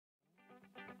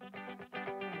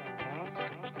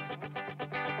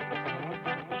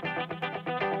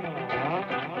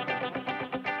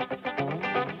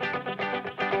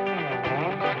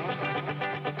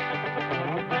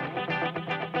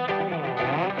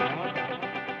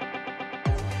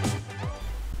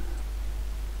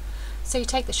So you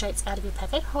take the shapes out of your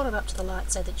packet, hold it up to the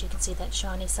light so that you can see that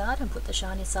shiny side, and put the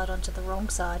shiny side onto the wrong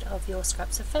side of your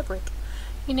scraps of fabric.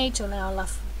 You need to allow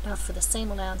enough for the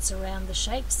seam allowance around the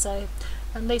shapes, so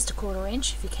at least 1/4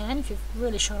 inch if you can. If you've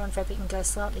really short on fabric, you can go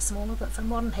slightly smaller, but for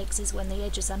modern hexies, when the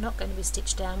edges are not going to be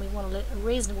stitched down, we want a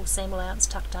reasonable seam allowance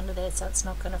tucked under there so it's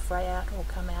not going to fray out or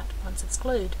come out once it's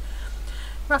glued.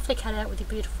 Roughly cut out with your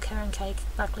beautiful carrot cake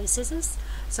buckley scissors.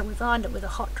 So we've ironed it with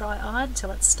a hot dry iron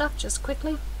until it's stuck just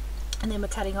quickly, and then we're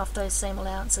cutting off those seam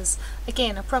allowances.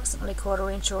 Again, approximately 1/4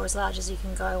 inch or as large as you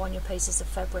can go on your pieces of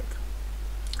fabric.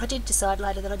 I did decide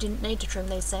later that I didn't need to trim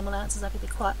these seam allowances. I could be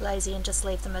quite lazy and just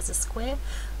leave them as a square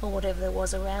or whatever there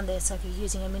was around there. So if you're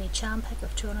using a mini charm pack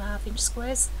of 2.5 inch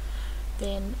squares,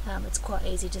 then it's quite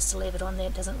easy just to leave it on there.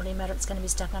 It doesn't really matter, it's going to be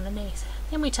stuck underneath.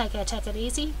 Then we take our Tack It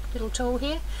Easy little tool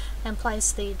here and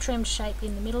place the trimmed shape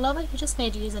in the middle of it. You just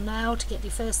need to use a nail to get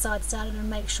your first side started and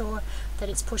make sure that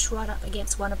it's pushed right up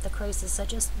against one of the creases. So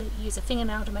just use a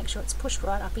fingernail to make sure it's pushed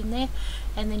right up in there,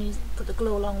 and then you put the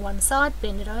glue along one side,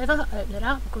 bend it over, open it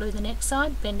up, glue the next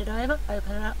side, bend it over,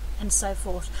 open it up, and so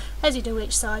forth. As you do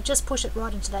each side, just push it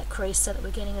right into that crease so that we're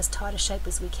getting as tight a shape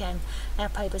as we can. Our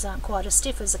papers aren't quite as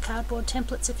stiff as the cardboard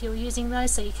templates if you're using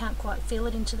those, so you can't quite feel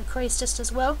it into the crease just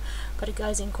as well, but it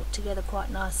goes in together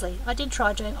quite nicely. I did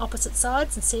try doing opposite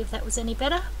sides and see if that was any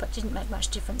better, but didn't make much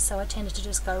difference, so I tended to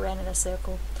just go around in a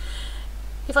circle.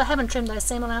 If I haven't trimmed those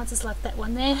seam allowances like that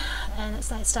one there, and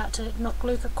they start to not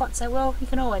glue quite so well, you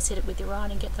can always hit it with your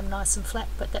iron and get them nice and flat,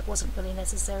 but that wasn't really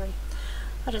necessary.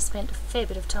 I just spent a fair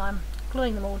bit of time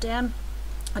gluing them all down.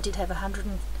 I did have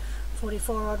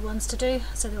 144 odd ones to do,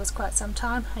 so there was quite some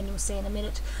time, and you'll see in a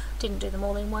minute, didn't do them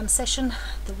all in one session.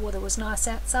 The water was nice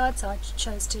outside, so I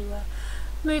chose to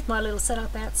move my little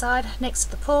setup outside next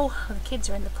to the pool. The kids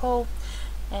are in the pool,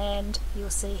 and you'll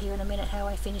see here in a minute how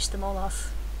I finished them all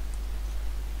off.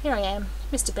 Here I am,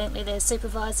 Mr. Bentley there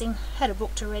supervising, had a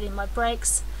book to read in my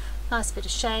breaks, nice bit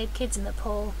of shade, kids in the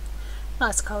pool,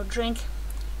 nice cold drink,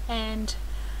 and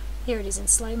here it is in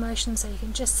slow motion so you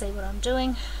can just see what I'm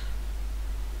doing.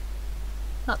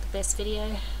 Not the best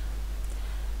video,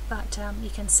 but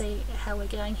you can see how we're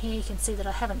going here. You can see that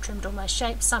I haven't trimmed all my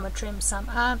shapes, some are trimmed, some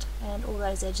aren't, and all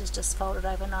those edges just folded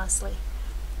over nicely.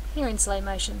 Here in slow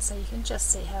motion so you can just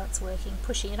see how it's working,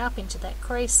 pushing it up into that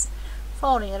crease,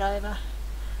 folding it over.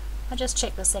 I just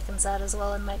check the second side as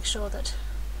well and make sure that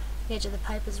the edge of the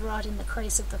paper is right in the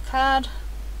crease of the card.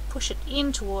 Push it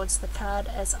in towards the card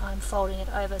as I'm folding it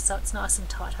over so it's nice and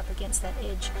tight up against that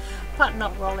edge, but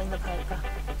not rolling the paper.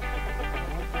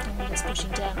 And we're just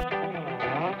pushing down.